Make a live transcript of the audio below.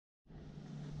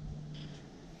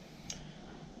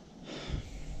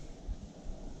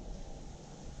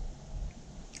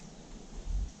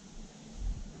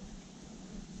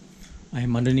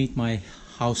I'm underneath my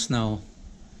house now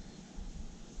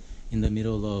in the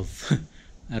middle of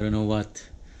I don't know what.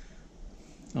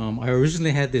 I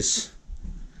originally had this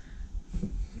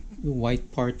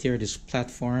white part here, this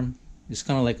platform. It's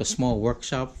kind of like a small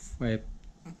workshop where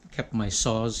I kept my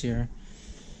saws here.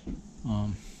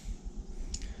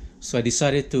 So I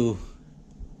decided to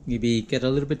maybe get a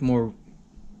little bit more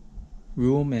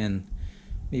room and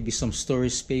maybe some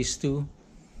storage space too.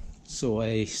 So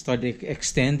I started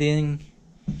extending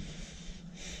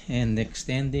and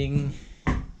extending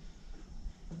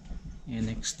and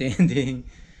extending,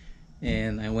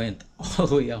 and I went all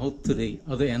the way out to the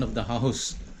other end of the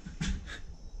house.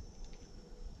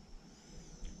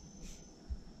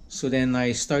 So then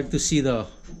I started to see the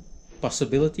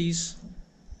possibilities,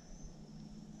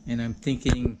 and I'm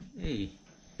thinking, hey,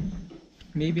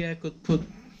 maybe I could put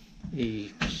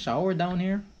a shower down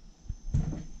here.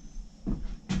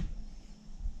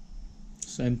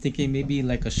 So I'm thinking maybe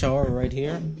like a shower right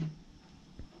here,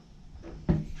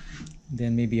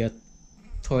 then maybe a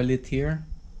toilet here,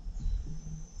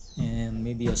 and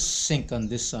maybe a sink on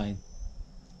this side.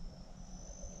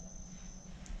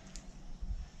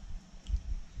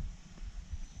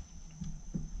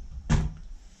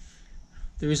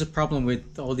 There is a problem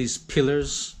with all these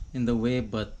pillars in the way,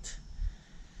 but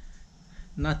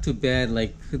not too bad.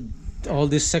 Like all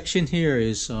this section here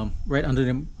is right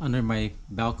under my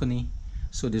balcony,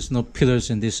 so there's no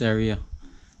pillars in this area.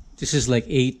 This is like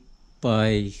 8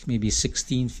 by maybe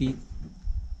 16 feet.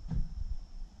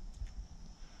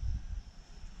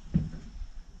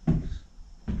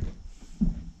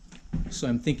 So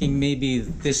I'm thinking maybe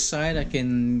this side I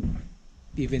can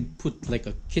even put like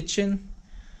a kitchen.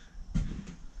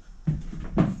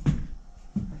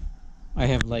 I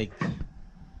have like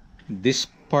this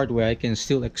part where I can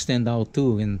still extend out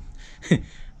too, and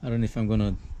I don't know if I'm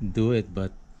gonna do it,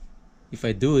 but if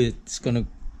I do it,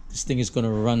 this thing is gonna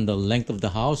run the length of the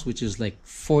house, which is like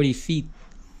 40 feet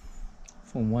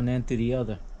from one end to the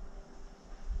other.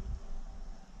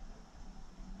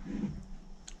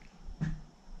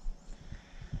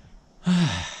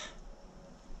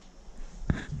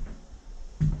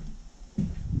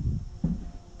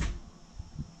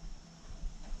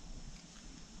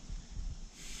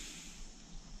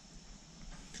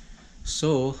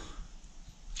 So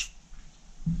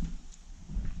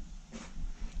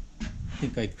I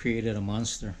think I created a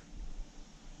monster.